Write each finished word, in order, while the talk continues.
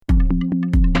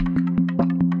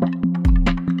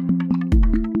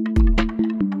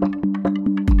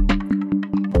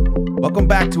welcome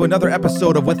back to another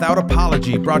episode of Without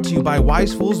Apology, brought to you by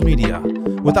Wise Fools Media.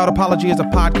 Without Apology is a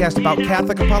podcast about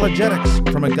Catholic apologetics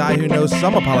from a guy who knows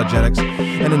some apologetics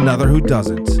and another who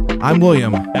doesn't. I'm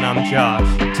William. And I'm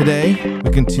Josh. Today,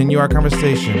 we continue our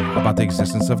conversation about the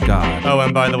existence of God. Oh,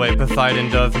 and by the way,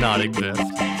 Poseidon does not exist.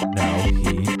 No,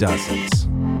 he doesn't.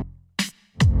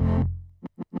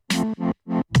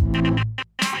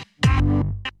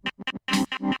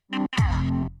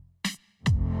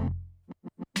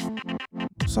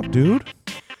 What's up, dude?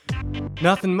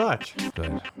 Nothing much.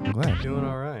 Good. I'm glad. Doing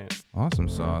all right. Awesome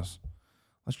sauce.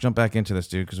 Let's jump back into this,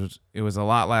 dude, because it was a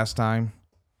lot last time.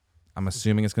 I'm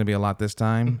assuming it's going to be a lot this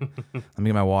time. Let me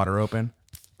get my water open.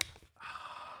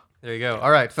 There you go.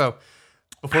 All right, so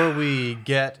before we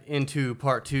get into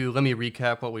part two, let me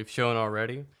recap what we've shown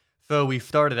already. So we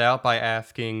started out by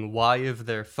asking, why is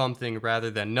there something rather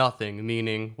than nothing?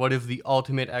 Meaning, what is the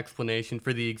ultimate explanation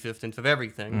for the existence of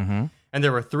everything? Mm-hmm. And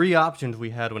there were three options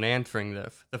we had when answering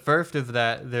this. The first is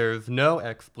that there's no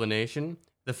explanation.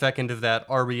 The second is that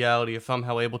our reality is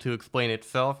somehow able to explain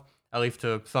itself, at least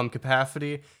to some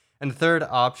capacity. And the third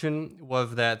option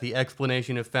was that the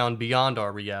explanation is found beyond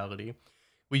our reality.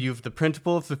 We used the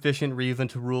principle of sufficient reason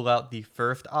to rule out the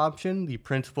first option, the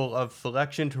principle of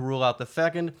selection to rule out the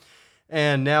second,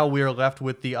 and now we are left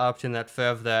with the option that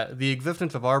says that the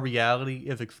existence of our reality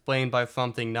is explained by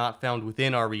something not found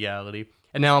within our reality.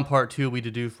 And now in part two, we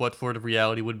deduce what sort of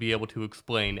reality would be able to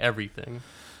explain everything.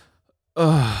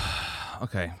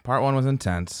 Okay, part one was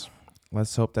intense.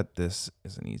 Let's hope that this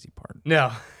is an easy part.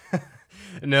 No.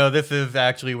 No, this is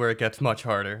actually where it gets much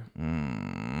harder.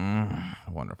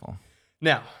 Wonderful.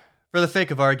 Now, for the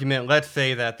sake of argument, let's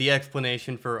say that the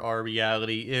explanation for our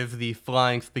reality is the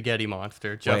flying spaghetti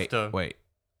monster. Wait.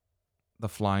 The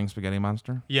flying spaghetti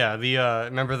monster? Yeah,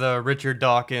 remember the Richard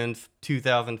Dawkins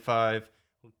 2005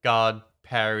 God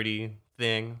parody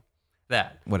thing?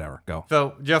 That. Whatever, go.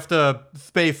 So, just a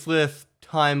spaceless,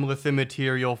 timeless,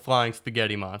 immaterial flying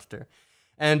spaghetti monster.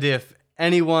 And if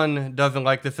anyone doesn't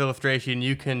like this illustration,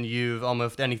 you can use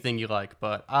almost anything you like,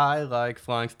 but I like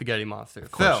flying spaghetti monster.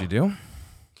 Of course you do.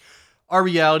 Our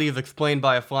reality is explained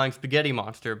by a flying spaghetti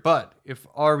monster, but if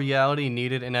our reality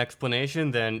needed an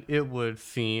explanation, then it would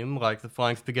seem like the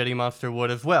flying spaghetti monster would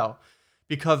as well.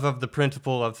 Because of the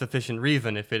principle of sufficient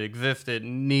reason, if it exists, it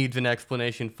needs an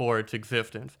explanation for its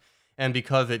existence. And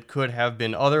because it could have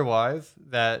been otherwise,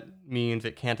 that means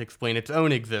it can't explain its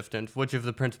own existence, which is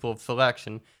the principle of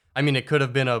selection. I mean, it could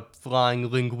have been a flying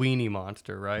linguini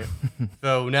monster, right?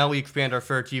 So now we expand our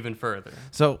search even further.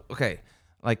 So, okay,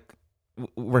 like,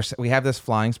 we have this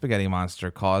flying spaghetti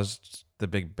monster caused the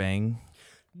Big Bang?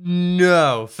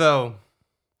 No. So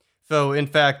in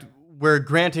fact, we're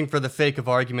granting for the sake of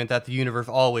argument that the universe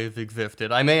always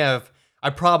existed. I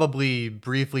probably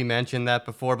briefly mentioned that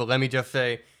before, but let me just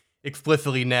say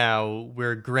explicitly now,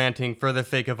 we're granting for the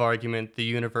sake of argument the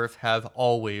universe has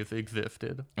always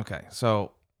existed. Okay,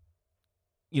 so,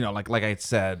 like I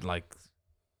said,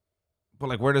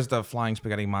 but where does the flying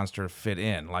spaghetti monster fit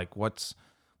in? Like, what's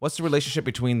the relationship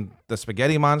between the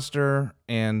spaghetti monster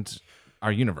and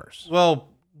our universe? Well,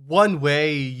 one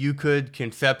way you could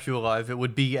conceptualize it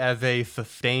would be as a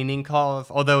sustaining cause,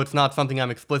 although it's not something I'm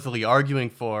explicitly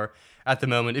arguing for at the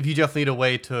moment, if you just need a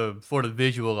way to sort of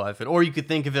visualize it. Or you could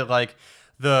think of it like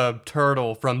the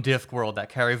turtle from Discworld that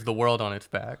carries the world on its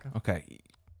back. Okay,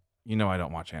 I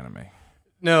don't watch anime.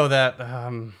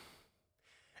 No,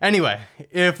 Anyway,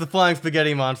 if the flying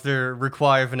spaghetti monster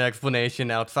requires an explanation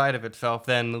outside of itself,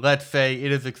 then let's say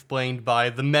it is explained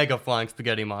by the mega flying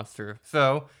spaghetti monster.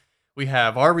 So, we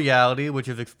have our reality, which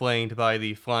is explained by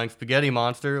the flying spaghetti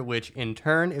monster, which in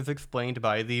turn is explained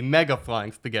by the mega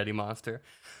flying spaghetti monster.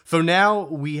 So now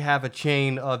we have a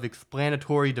chain of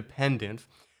explanatory dependence,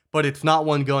 but it's not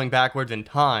one going backwards in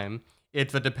time.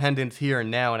 It's a dependence here and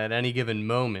now and at any given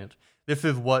moment. This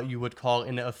is what you would call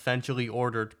an essentially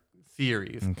ordered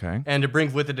series. Okay. And it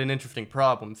brings with it an interesting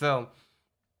problem. So,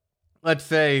 let's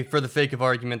say, for the sake of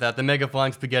argument, that the mega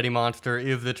flying spaghetti monster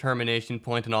is the termination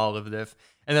point in all of this,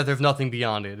 and that there's nothing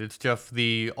beyond it. It's just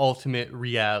the ultimate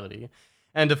reality.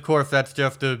 And of course, that's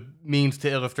just a means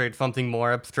to illustrate something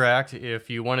more abstract. If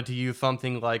you wanted to use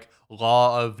something like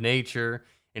law of nature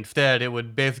instead, it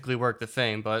would basically work the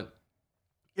same. But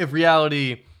if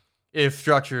reality is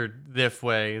structured this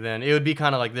way, then it would be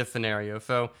kind of like this scenario.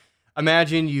 So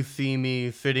imagine you see me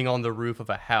sitting on the roof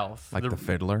of a house. Like the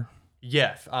fiddler?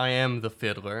 Yes, I am the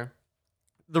fiddler.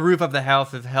 The roof of the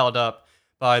house is held up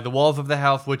by the walls of the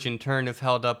house, which in turn is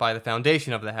held up by the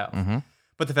foundation of the house. Mm-hmm.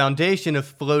 But the foundation is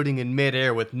floating in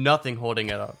midair with nothing holding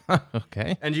it up.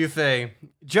 Okay. And you say,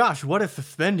 Josh, what is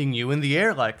suspending you in the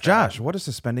air like that? Josh, what is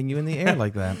suspending you in the air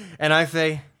like that? And I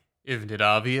say, Isn't it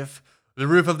obvious? The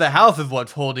roof of the house is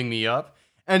what's holding me up.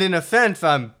 And in a sense,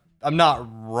 I'm not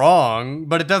wrong,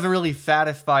 but it doesn't really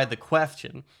satisfy the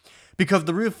question. Because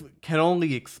the roof can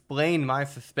only explain my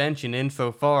suspension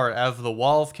insofar as the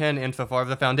walls can, insofar as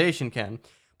the foundation can.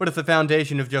 But if the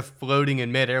foundation is just floating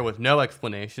in midair with no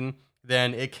explanation,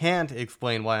 then it can't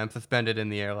explain why I'm suspended in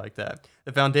the air like that.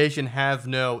 The foundation has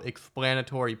no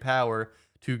explanatory power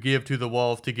to give to the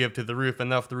walls, to give to the roof,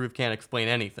 and thus the roof can't explain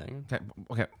anything.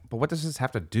 Okay, but what does this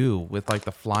have to do with like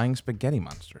the flying spaghetti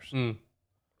monsters?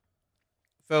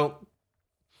 So,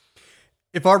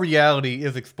 if our reality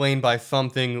is explained by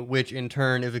something which in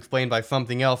turn is explained by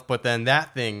something else, but then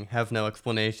that thing has no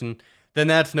explanation, then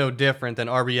that's no different than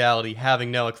our reality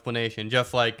having no explanation.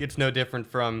 Just like it's no different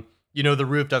from, the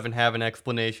roof doesn't have an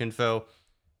explanation, so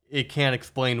it can't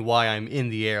explain why I'm in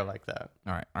the air like that.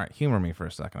 All right. Humor me for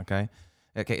a second, okay?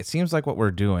 Okay, it seems like what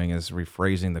we're doing is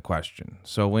rephrasing the question.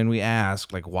 So when we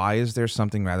ask, like, why is there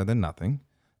something rather than nothing?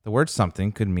 The word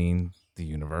something could mean the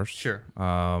universe. Sure.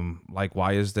 Like,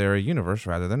 why is there a universe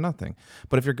rather than nothing?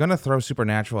 But if you're going to throw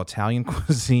supernatural Italian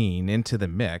cuisine into the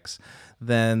mix,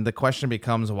 then the question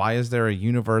becomes, why is there a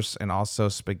universe and also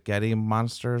spaghetti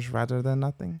monsters rather than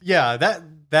nothing? Yeah,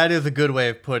 that is a good way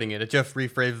of putting it. It just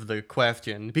rephrases the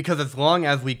question. Because as long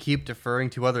as we keep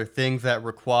deferring to other things that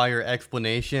require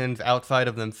explanations outside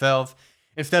of themselves,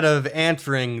 instead of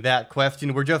answering that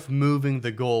question, we're just moving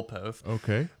the goalpost.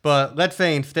 Okay. But let's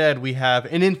say instead we have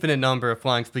an infinite number of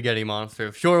flying spaghetti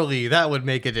monsters. Surely that would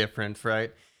make a difference,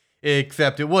 right?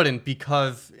 Except it wouldn't,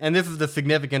 because, and this is the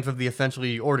significance of the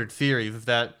essentially ordered series, is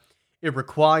that it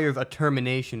requires a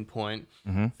termination point.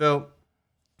 So,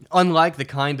 unlike the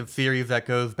kind of series that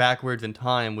goes backwards in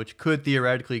time, which could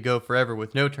theoretically go forever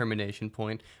with no termination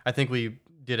point, I think we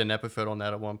did an episode on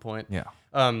that at one point. Yeah.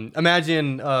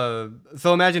 Imagine a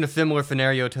similar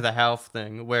scenario to the house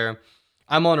thing, where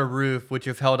I'm on a roof which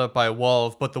is held up by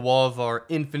walls, but the walls are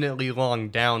infinitely long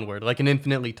downward, like an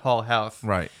infinitely tall house.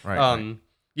 Right.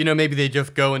 Maybe they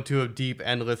just go into a deep,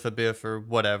 endless abyss or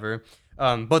whatever,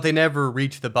 but they never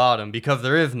reach the bottom because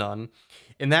there is none.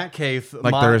 In that case,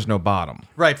 there is no bottom.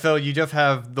 Right, so you just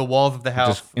have the walls of the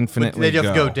house. Just infinitely they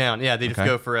just go down. Yeah, they just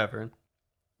go forever.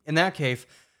 In that case,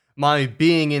 my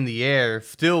being in the air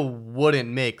still wouldn't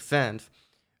make sense.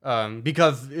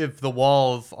 Because if the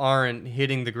walls aren't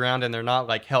hitting the ground and they're not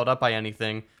like held up by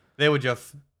anything, they would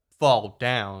just fall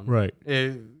down. Right.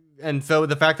 And so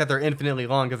the fact that they're infinitely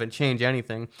long doesn't change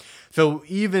anything. So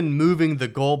even moving the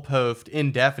goalpost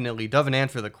indefinitely doesn't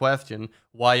answer the question,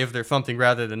 why is there something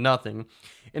rather than nothing?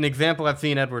 An example I've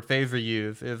seen Edward Favor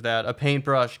use is that a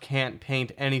paintbrush can't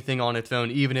paint anything on its own,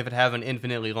 even if it has an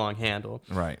infinitely long handle.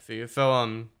 Right. See,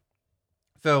 so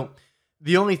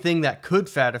the only thing that could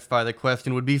satisfy the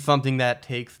question would be something that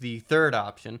takes the third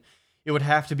option. It would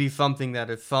have to be something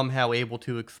that is somehow able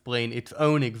to explain its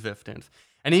own existence.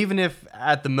 And even if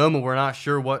at the moment we're not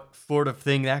sure what sort of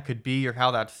thing that could be or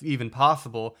how that's even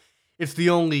possible, it's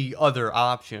the only other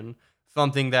option,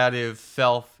 something that is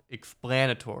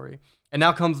self-explanatory. And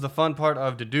now comes the fun part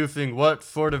of deducing what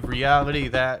sort of reality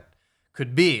that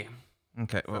could be.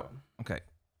 Okay. Well,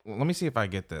 let me see if I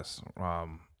get this.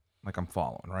 Like I'm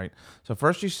following, right? So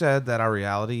first you said that our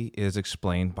reality is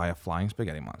explained by a flying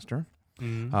spaghetti monster,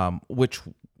 which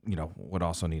would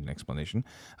also need an explanation.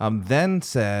 Then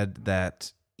said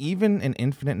that even an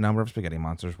infinite number of spaghetti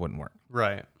monsters wouldn't work.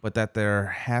 Right. But that there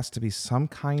has to be some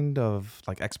kind of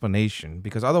like explanation,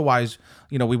 because otherwise,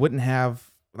 we wouldn't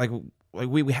have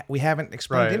we haven't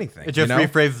explained anything. It just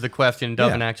rephrases the question,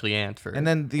 doesn't actually answer. And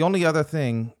then the only other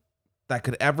thing that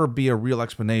could ever be a real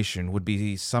explanation would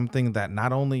be something that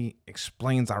not only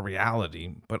explains our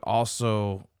reality, but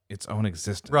also its own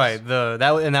existence. Right.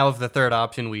 That was the third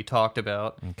option we talked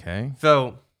about. Okay.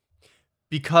 So,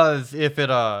 because if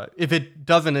it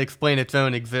doesn't explain its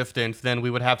own existence, then we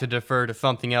would have to defer to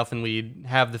something else, and we'd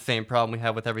have the same problem we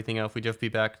have with everything else. We'd just be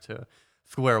back to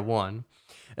square one.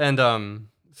 And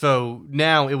so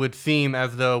now it would seem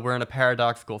as though we're in a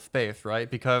paradoxical space,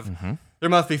 right? Because there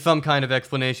must be some kind of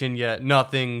explanation, yet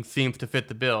nothing seems to fit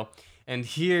the bill. And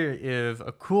here is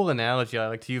a cool analogy I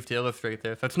like to use to illustrate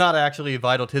this. It's not actually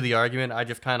vital to the argument. I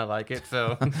just kind of like it.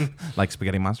 So, like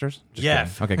spaghetti monsters? Just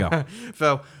yes. kidding. Okay, go.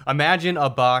 So imagine a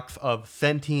box of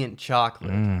sentient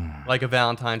chocolate, like a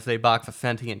Valentine's Day box of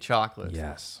sentient chocolates.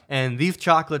 Yes. And these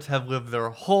chocolates have lived their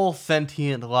whole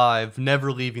sentient lives,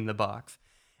 never leaving the box.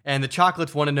 And the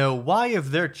chocolates want to know, why is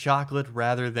there chocolate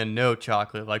rather than no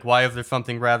chocolate? Like, why is there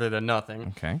something rather than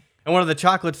nothing? Okay. And one of the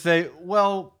chocolates say,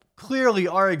 well, clearly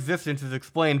our existence is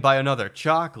explained by another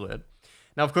chocolate.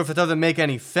 Now, of course, it doesn't make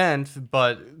any sense,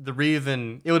 but the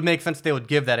reason it would make sense they would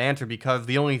give that answer because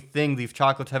the only thing these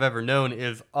chocolates have ever known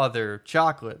is other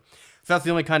chocolate. So that's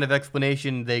the only kind of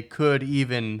explanation they could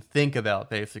even think about,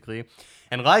 basically.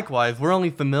 And likewise, we're only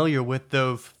familiar with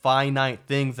those finite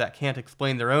things that can't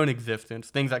explain their own existence,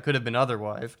 things that could have been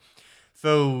otherwise.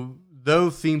 So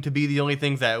those seem to be the only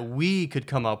things that we could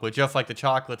come up with, just like the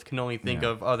chocolates can only think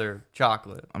of other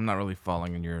chocolate. I'm not really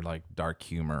falling in your like dark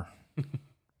humor.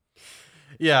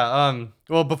 Yeah,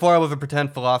 well, before I was a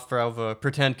pretend philosopher, I was a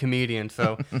pretend comedian,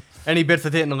 so any bits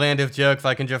that hit in the land of jokes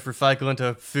I can just recycle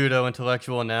into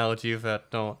pseudo-intellectual analogies that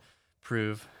don't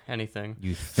prove anything.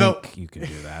 You think you can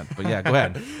do that, but yeah, go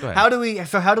ahead. Go ahead.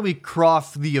 How do we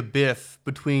cross the abyss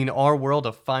between our world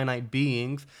of finite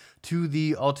beings to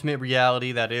the ultimate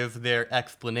reality that is their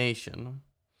explanation?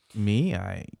 Me?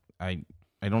 I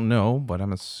don't know, but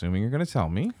I'm assuming you're going to tell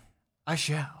me. I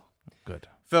shall. Good.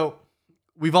 So,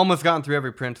 we've almost gotten through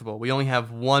every principle. We only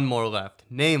have one more left,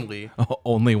 namely...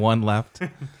 Only one left?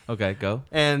 Okay, go.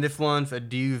 And this one's a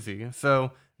doozy.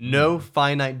 So, no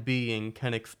finite being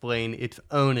can explain its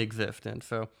own existence.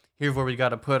 So, here's where we got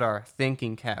to put our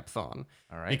thinking caps on.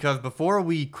 All right. Because before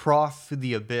we cross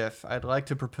the abyss, I'd like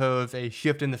to propose a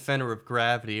shift in the center of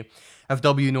gravity, as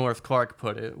W. Norris Clark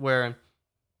put it, where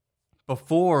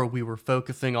before we were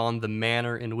focusing on the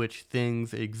manner in which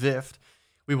things exist,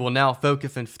 we will now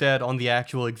focus instead on the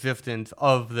actual existence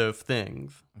of those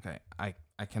things. Okay,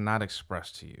 I cannot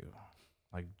express to you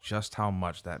like just how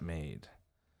much that made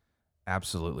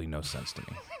absolutely no sense to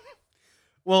me.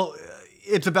 Well,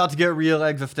 it's about to get real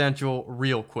existential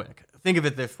real quick. Think of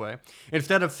it this way.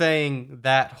 Instead of saying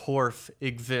that horse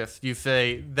exists, you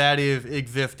say that is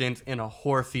existence in a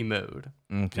horsey mode.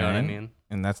 Okay. You know what I mean?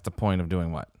 And that's the point of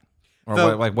doing what? Or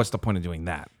So- what's the point of doing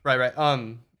that? Right.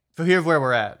 So here's where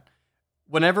we're at.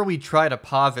 Whenever we try to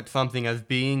posit something as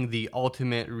being the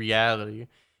ultimate reality,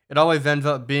 it always ends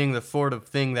up being the sort of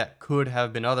thing that could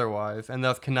have been otherwise, and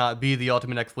thus cannot be the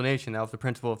ultimate explanation. That was the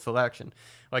principle of selection.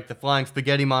 Like the flying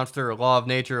spaghetti monster, or law of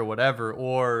nature, or whatever,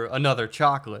 or another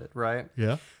chocolate, right?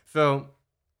 Yeah. So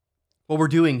what we're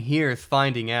doing here is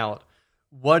finding out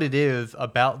what it is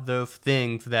about those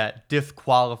things that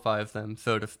disqualifies them,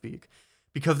 so to speak.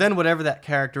 Because then whatever that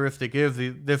characteristic is,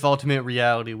 this ultimate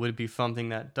reality would be something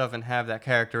that doesn't have that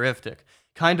characteristic.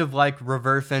 Kind of like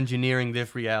reverse engineering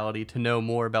this reality to know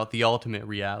more about the ultimate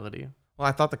reality. Well,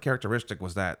 I thought the characteristic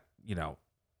was that,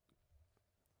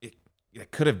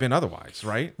 it could have been otherwise,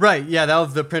 right? Right, yeah, that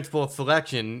was the principle of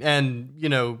selection. And,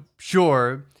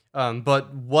 sure,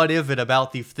 but what is it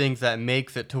about these things that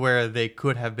makes it to where they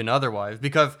could have been otherwise?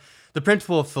 Because the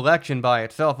principle of selection by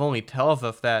itself only tells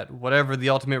us that whatever the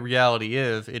ultimate reality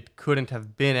is, it couldn't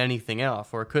have been anything else,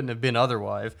 or it couldn't have been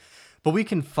otherwise. But we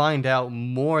can find out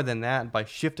more than that by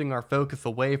shifting our focus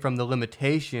away from the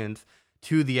limitations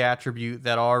to the attribute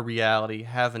that our reality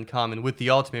has in common with the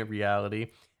ultimate reality,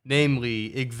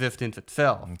 namely existence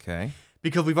itself. Okay.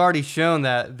 Because we've already shown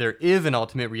that there is an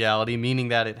ultimate reality, meaning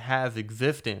that it has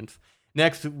existence.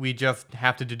 Next, we just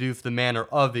have to deduce the manner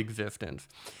of existence.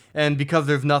 And because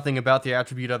there's nothing about the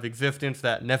attribute of existence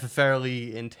that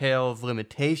necessarily entails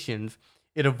limitations,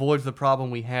 it avoids the problem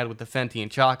we had with the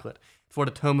sentient chocolate. It's what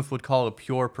a Thomist would call a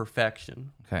pure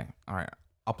perfection. Okay. All right.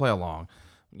 I'll play along.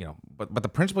 But the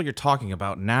principle you're talking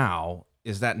about now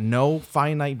is that no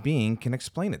finite being can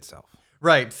explain itself.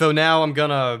 Right, so now I'm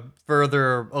gonna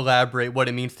further elaborate what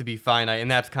it means to be finite, and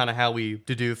that's kind of how we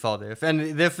deduce all this. And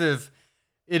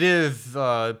it is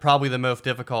probably the most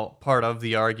difficult part of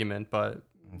the argument, but,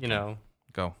 Go.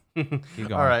 Keep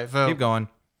going. All right, so keep going.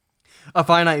 a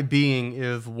finite being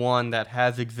is one that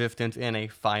has existence in a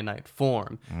finite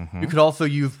form. You could also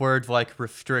use words like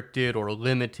restricted or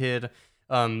limited.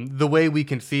 The way we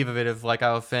conceive of it is like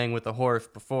I was saying with the horse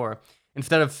before.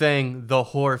 Instead of saying the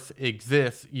horse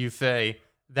exists, you say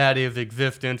that is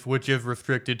existence which is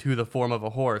restricted to the form of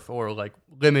a horse, or like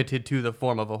limited to the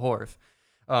form of a horse.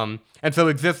 And so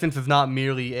existence is not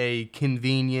merely a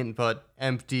convenient but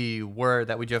empty word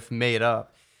that we just made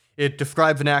up. It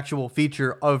describes an actual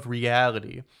feature of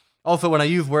reality. Also, when I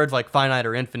use words like finite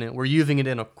or infinite, we're using it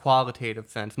in a qualitative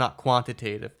sense, not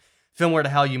quantitative. Similar to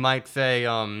how you might say,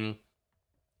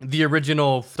 the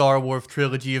original Star Wars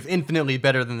trilogy is infinitely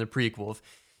better than the prequels.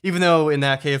 Even though in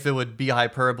that case it would be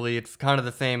hyperbole, it's kind of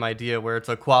the same idea where it's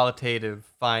a qualitative,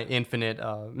 infinite,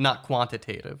 not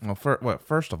quantitative. Well,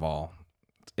 first of all,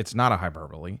 it's not a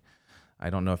hyperbole. I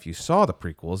don't know if you saw the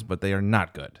prequels, but they are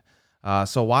not good.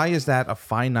 So why is that a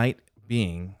finite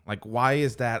being? Like, why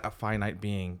is that a finite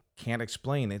being can't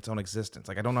explain its own existence?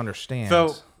 Like, I don't understand.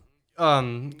 So,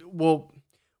 well,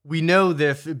 we know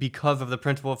this because of the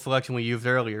principle of selection we used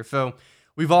earlier. So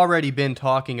we've already been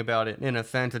talking about it in a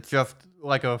sense. It's just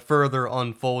like a further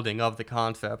unfolding of the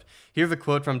concept. Here's a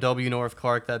quote from W. Norris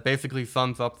Clark that basically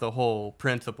sums up the whole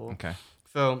principle. Okay.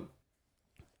 So,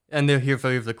 and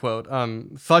here's the quote.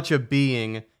 Such a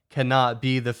being cannot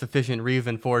be the sufficient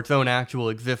reason for its own actual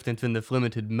existence in this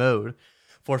limited mode,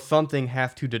 for something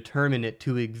has to determine it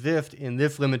to exist in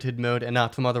this limited mode and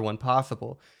not some other one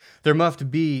possible. There must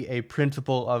be a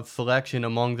principle of selection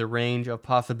among the range of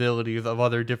possibilities of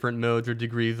other different modes or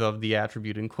degrees of the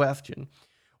attribute in question.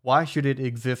 Why should it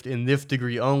exist in this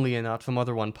degree only and not some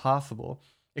other one possible?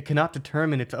 It cannot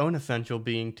determine its own essential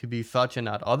being to be such and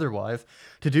not otherwise.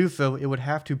 To do so, it would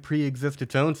have to pre-exist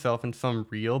its own self in some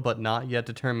real but not yet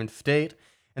determined state,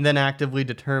 and then actively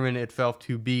determine itself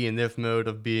to be in this mode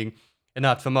of being and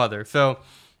not some other. So,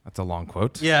 That's a long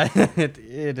quote. yeah, it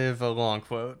is a long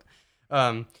quote.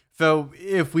 So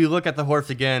if we look at the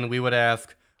horse again, we would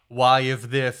ask, why is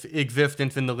this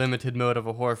existence in the limited mode of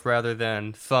a horse rather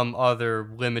than some other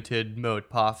limited mode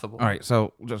possible? All right,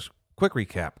 so just quick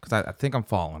recap, because I think I'm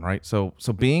following, right? So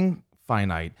being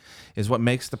finite is what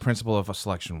makes the principle of a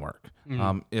selection work.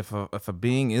 If a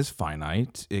being is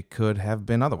finite, it could have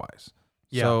been otherwise.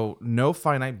 Yeah. So no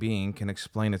finite being can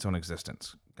explain its own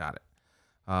existence. Got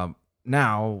it.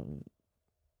 Now,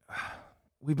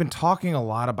 we've been talking a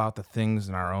lot about the things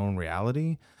in our own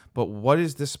reality, but what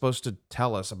is this supposed to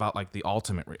tell us about like the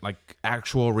ultimate, like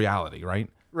actual reality, right?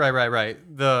 Right.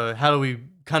 How do we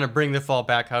kind of bring this all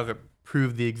back? How does it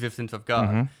prove the existence of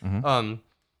God?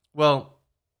 Well,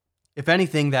 if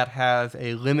anything that has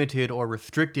a limited or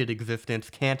restricted existence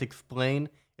can't explain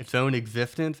its own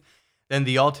existence, then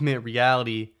the ultimate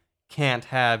reality can't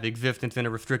have existence in a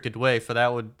restricted way. So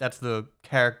that's the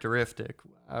characteristic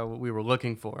we were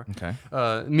looking for. Okay.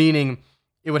 Meaning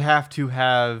it would have to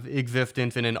have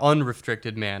existence in an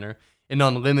unrestricted manner, an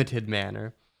unlimited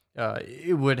manner.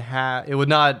 It would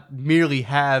not merely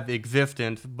have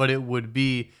existence, but it would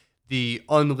be the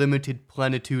unlimited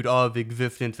plenitude of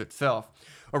existence itself.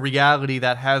 A reality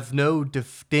that has no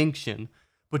distinction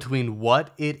between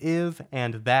what it is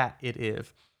and that it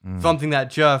is. Something that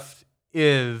just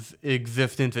is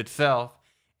existence itself,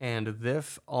 and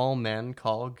this all men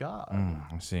call God.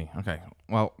 I see. Okay.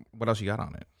 Well, what else you got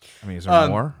on it? I mean, is there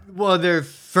more? Well,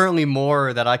 there's certainly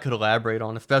more that I could elaborate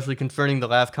on, especially concerning the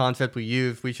last concept we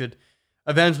used. We should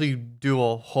eventually do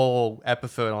a whole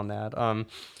episode on that.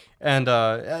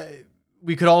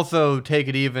 We could also take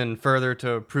it even further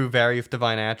to prove various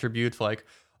divine attributes like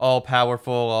all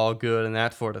powerful, all good, and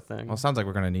that sort of thing. Well, it sounds like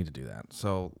we're going to need to do that.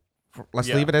 So let's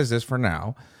Yeah. leave it as is for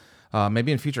now.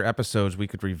 Maybe in future episodes we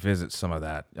could revisit some of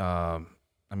that. I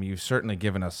mean, you've certainly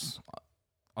given us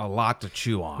a lot to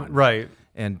chew on, Right.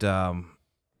 And all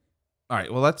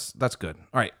right, well that's good.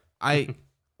 All right,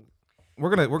 we're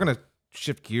gonna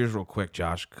shift gears real quick,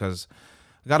 Josh, because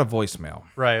I got a voicemail.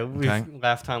 Right. Okay.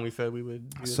 Last time we said we would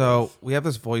do So this. we have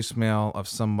this voicemail of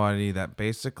somebody that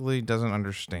basically doesn't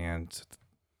understand.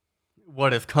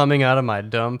 What is coming out of my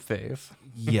dumb face?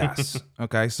 Yes.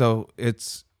 Okay. So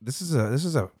this is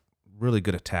a really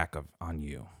good attack on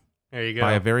you. There you go.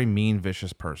 By a very mean,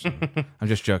 vicious person. I'm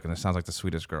just joking. It sounds like the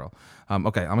sweetest girl.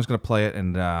 Okay, I'm just going to play it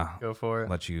and Go for it.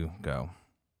 let you go.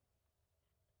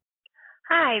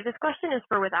 Hi, this question is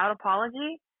for Without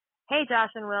Apology. Hey, Josh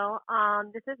and Will.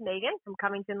 This is Megan from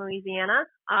Covington, Louisiana.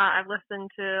 I've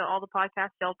listened to all the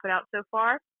podcasts y'all put out so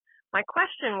far. My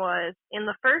question was, in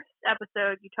the first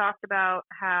episode, you talked about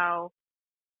how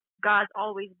God's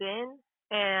always been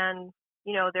and,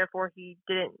 therefore he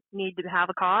didn't need to have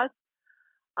a cause.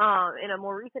 In a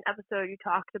more recent episode, you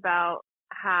talked about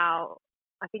how,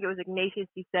 I think it was Ignatius,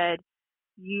 you said,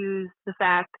 used the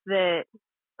fact that,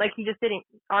 he just didn't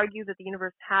argue that the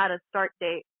universe had a start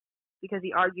date because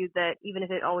he argued that even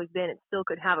if it always been, it still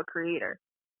could have a creator.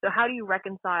 So how do you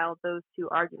reconcile those two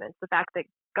arguments? The fact that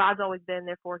God's always been,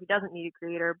 therefore he doesn't need a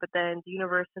creator, but then the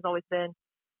universe has always been,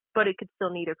 but it could still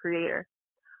need a creator.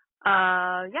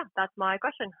 Yeah, that's my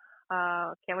question.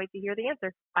 Can't wait to hear the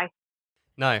answer. Bye.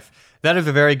 Nice. That is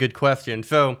a very good question.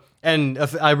 So, and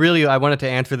I wanted to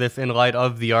answer this in light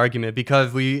of the argument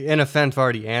because we, in a sense,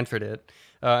 already answered it.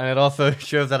 And it also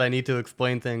shows that I need to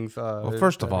explain things. Well,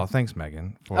 first of all, thanks,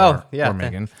 Megan, for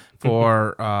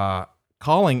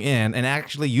calling in and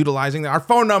actually utilizing our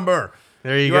phone number.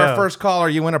 There you You're go. our first caller.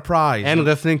 You win a prize. And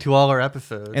listening to all our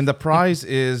episodes. And the prize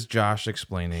is Josh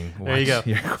explaining. There you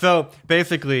go. So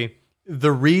basically,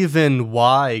 the reason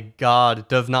why God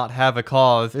does not have a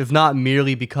cause is not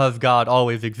merely because God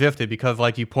always existed, because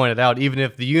like you pointed out, even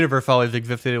if the universe always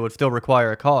existed, it would still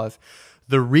require a cause.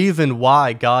 The reason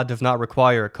why God does not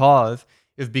require a cause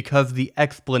is because the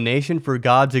explanation for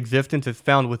God's existence is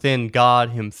found within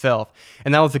God himself.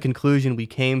 And that was the conclusion we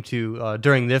came to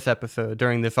during this episode,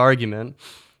 during this argument.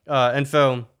 And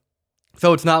so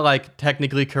it's not like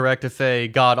technically correct to say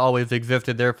God always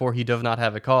existed, therefore he does not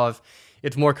have a cause.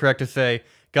 It's more correct to say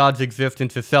God's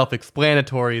existence is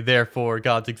self-explanatory, therefore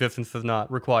God's existence does not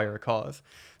require a cause.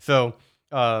 So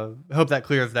I hope that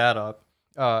clears that up.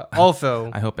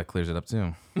 Also, I hope that clears it up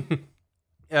too.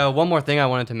 one more thing I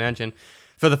wanted to mention.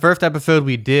 So the first episode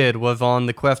we did was on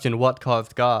the question, what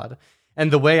caused God?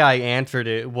 And the way I answered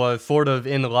it was sort of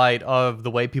in light of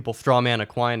the way people strawman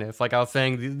Aquinas. Like I was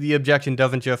saying, the objection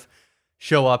doesn't just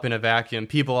show up in a vacuum.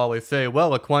 People always say,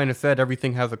 well, Aquinas said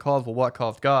everything has a cause. Well, what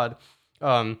caused God?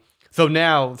 So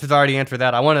now, since I already answered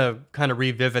that, I want to kind of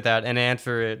revisit that and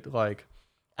answer it like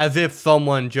as if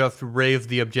someone just raised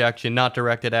the objection, not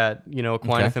directed at,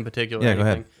 Aquinas in particular. Yeah, go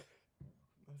ahead.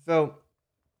 So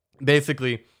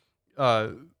basically,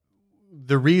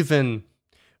 the reason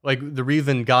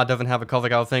God doesn't have a cause,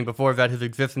 like I was saying before, is that his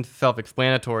existence is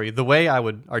self-explanatory. The way I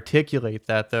would articulate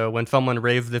that, though, when someone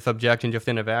raised this objection just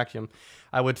in a vacuum,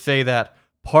 I would say that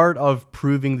part of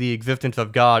proving the existence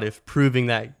of God is proving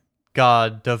that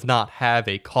God does not have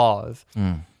a cause.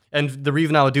 And the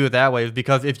reason I would do it that way is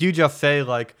because if you just say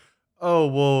like, oh,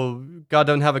 well, God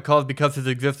doesn't have a cause because his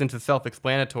existence is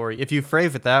self-explanatory, if you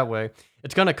phrase it that way,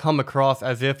 it's going to come across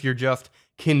as if you're just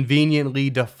conveniently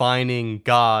defining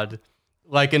God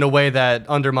like in a way that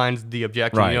undermines the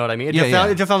objection. Right. You know what I mean? It just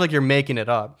sounds like you're making it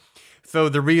up. So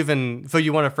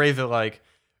you want to phrase it like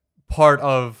part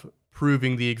of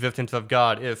proving the existence of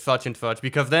God is such and such,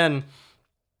 because then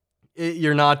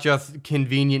you're not just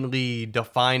conveniently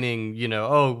defining,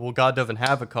 oh, well, God doesn't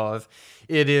have a cause.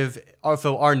 It is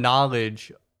also our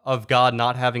knowledge of God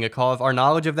not having a cause. Our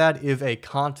knowledge of that is a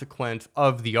consequence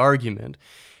of the argument.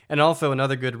 And also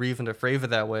another good reason to phrase it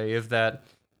that way is that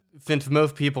since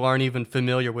most people aren't even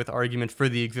familiar with arguments for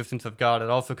the existence of God, it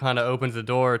also kind of opens the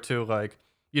door to like,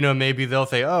 maybe they'll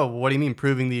say, oh, what do you mean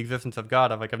proving the existence of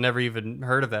God? I've never even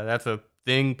heard of that. That's a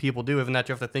thing people do. Isn't that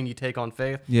just a thing you take on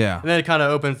faith? Yeah. And then it kind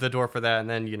of opens the door for that, and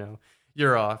then,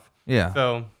 you're off. Yeah.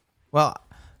 So,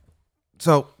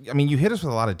 you hit us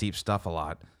with a lot of deep stuff a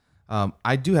lot.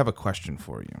 I do have a question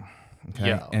for you. Okay.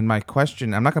 Yeah. And my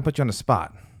question, I'm not going to put you on the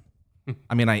spot.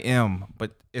 I am,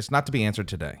 but it's not to be answered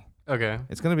today. Okay.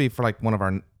 It's going to be for like one of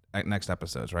our next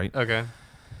episodes, right? Okay.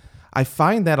 I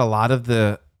find that a lot of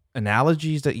the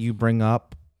analogies that you bring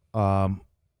up, a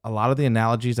lot of the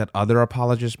analogies that other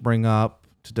apologists bring up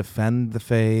to defend the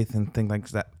faith and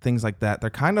things like that, they're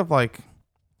kind of like,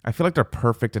 I feel like they're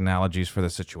perfect analogies for the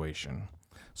situation.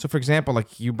 So, for example,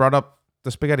 like you brought up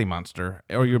the spaghetti monster,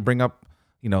 or you bring up,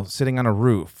 sitting on a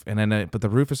roof, and then but the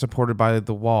roof is supported by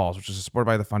the walls, which is supported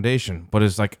by the foundation, but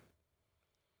is like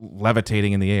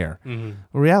levitating in the air. Mm-hmm.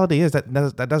 The reality is that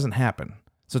doesn't happen.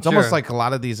 So it's almost Sure. like a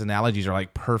lot of these analogies are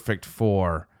like perfect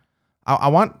for. I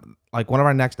want like one of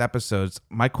our next episodes.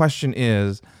 My question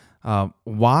is,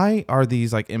 why are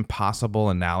these like impossible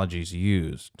analogies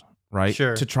used, right?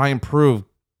 Sure. To try and prove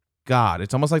God.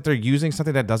 It's almost like they're using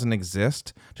something that doesn't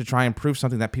exist to try and prove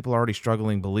something that people are already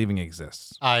struggling believing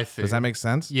exists. I see. Does that make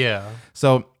sense? Yeah.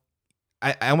 So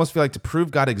I almost feel like to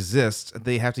prove God exists,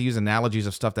 they have to use analogies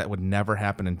of stuff that would never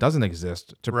happen and doesn't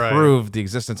exist to Right. prove the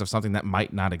existence of something that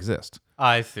might not exist.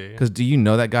 I see. Because do you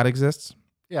know that God exists?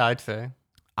 Yeah, I'd say.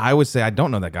 I would say I don't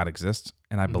know that God exists,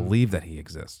 and I Mhm. believe that he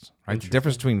exists, right? The Interesting.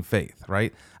 difference between faith,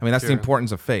 right? That's the Sure.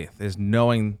 importance of faith, is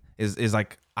knowing, is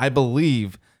like, I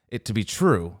believe it to be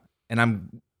true, and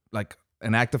I'm like,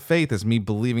 an act of faith is me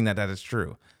believing that is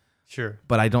true, Sure.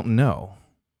 but I don't know.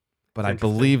 But I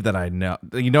Interesting. believe that I know.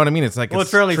 You know what I mean? It's like, Well,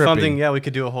 it's certainly trippy. something, we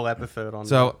could do a whole episode on that.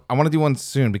 So I want to do one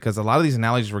soon, because a lot of these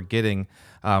analogies we're getting,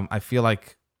 I feel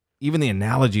like even the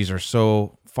analogies are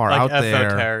so far Like out there.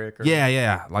 esoteric or-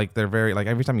 Yeah. Like they're very, like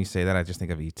every time you say that, I just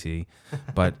think of E.T.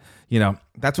 But,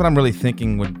 that's what I'm really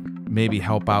thinking would maybe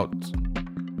help out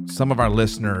some of our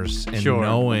listeners in Sure.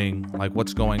 knowing like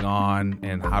what's going on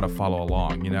and how to follow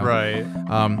along, Right.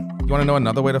 You want to know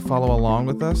another way to follow along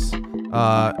with us?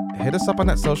 Hit us up on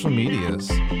that social medias.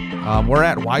 We're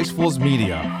at Wise Fools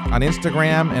Media on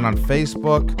Instagram and on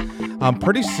Facebook.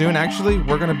 Pretty soon, actually,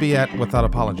 we're going to be at Without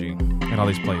Apology at all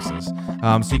these places.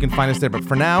 So you can find us there. But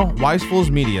for now, Wise Fools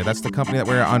Media, that's the company that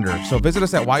we're under. So visit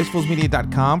us at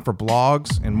wisefoolsmedia.com for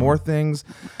blogs and more things.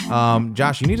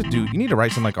 Josh, you need to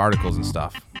write some like articles and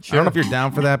stuff. I don't know if you're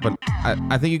down for that, but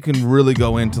I think you can really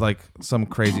go into like some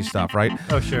crazy stuff, right?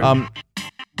 Oh, sure.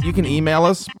 You can email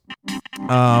us.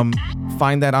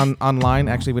 Find that online.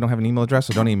 Actually, we don't have an email address,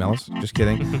 so don't email us. Just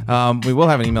kidding. We will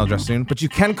have an email address soon, but you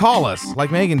can call us,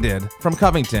 like Megan did, from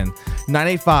Covington,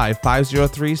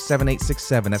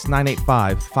 985-503-7867. That's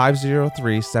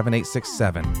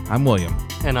 985-503-7867. I'm William.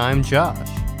 And I'm Josh.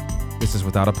 This is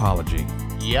Without Apology.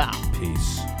 Yeah.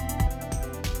 Peace.